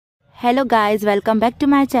Hello guys, welcome back to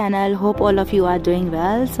my channel. Hope all of you are doing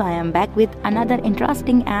well. So I am back with another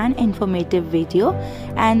interesting and informative video,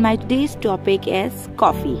 and my today's topic is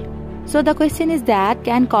coffee. So the question is that,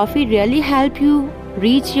 can coffee really help you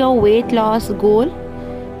reach your weight loss goal?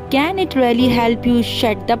 Can it really help you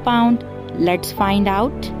shed the pound? Let's find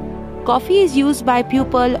out. Coffee is used by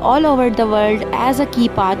people all over the world as a key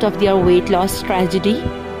part of their weight loss strategy.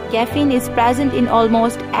 Caffeine is present in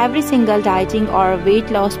almost every single dieting or weight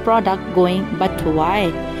loss product going, but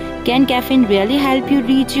why? Can caffeine really help you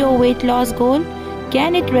reach your weight loss goal?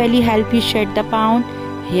 Can it really help you shed the pound?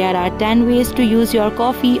 Here are 10 ways to use your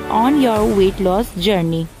coffee on your weight loss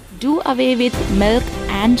journey. Do away with milk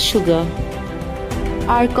and sugar.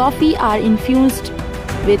 Our coffee are infused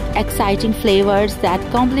with exciting flavors that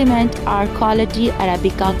complement our quality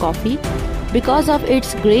Arabica coffee. Because of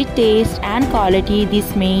its great taste and quality,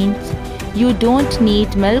 this means you don't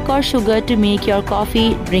need milk or sugar to make your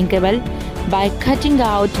coffee drinkable. By cutting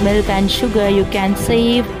out milk and sugar, you can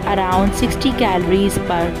save around 60 calories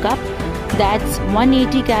per cup. That's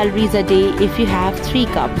 180 calories a day if you have 3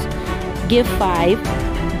 cups. Give 5.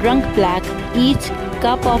 Drunk black. Each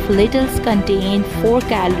cup of littles contain 4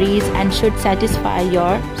 calories and should satisfy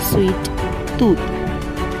your sweet tooth.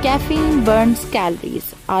 Caffeine burns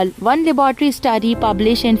calories. One laboratory study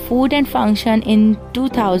published in Food and Function in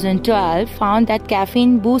 2012 found that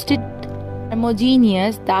caffeine boosted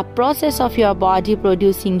thermogenesis, the process of your body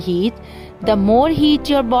producing heat. The more heat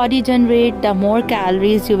your body generates, the more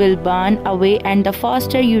calories you will burn away and the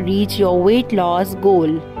faster you reach your weight loss goal.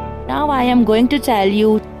 Now I am going to tell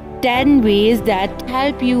you 10 ways that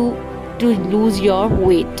help you to lose your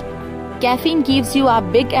weight. Caffeine gives you a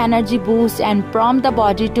big energy boost and prompts the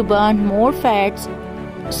body to burn more fats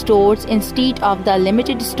stores instead of the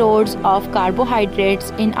limited stores of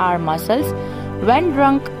carbohydrates in our muscles. When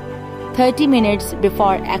drunk 30 minutes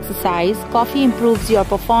before exercise, coffee improves your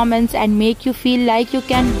performance and make you feel like you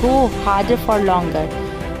can go harder for longer.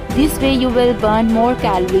 This way you will burn more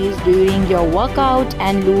calories during your workout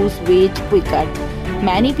and lose weight quicker.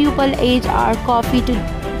 Many people add our coffee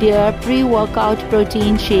to their pre-workout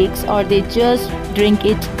protein shakes, or they just drink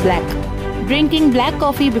it black. Drinking black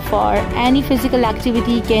coffee before any physical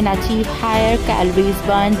activity can achieve higher calories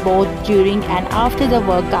burned both during and after the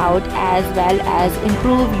workout, as well as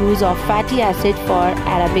improve use of fatty acid for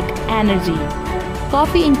Arabic energy.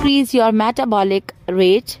 Coffee increases your metabolic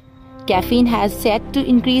rate. Caffeine has said to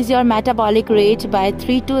increase your metabolic rate by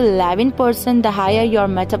 3 to 11%. The higher your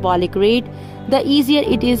metabolic rate, the easier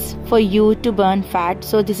it is for you to burn fat.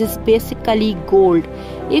 So this is basically gold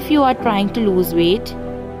if you are trying to lose weight.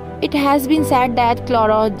 It has been said that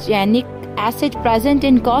chlorogenic acid present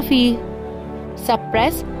in coffee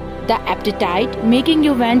suppress the appetite, making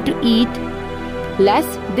you want to eat less.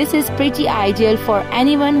 This is pretty ideal for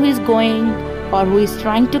anyone who is going or who is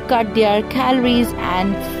trying to cut their calories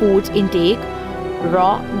and food intake.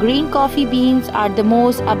 Raw green coffee beans are the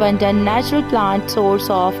most abundant natural plant source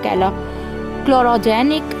of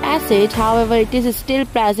chlorogenic acid. However, it is still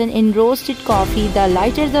present in roasted coffee. The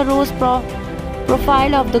lighter the roast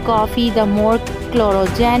profile of the coffee, the more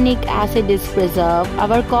chlorogenic acid is preserved.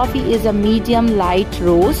 Our coffee is a medium light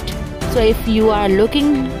roast. So if you are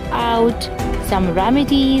looking out some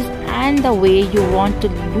remedies and the way you want to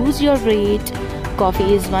lose your weight,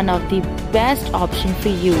 coffee is one of the best option for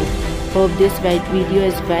you. Hope this video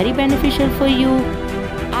is very beneficial for you.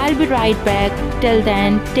 I'll be right back. Till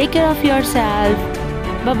then, take care of yourself.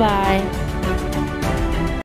 Bye bye.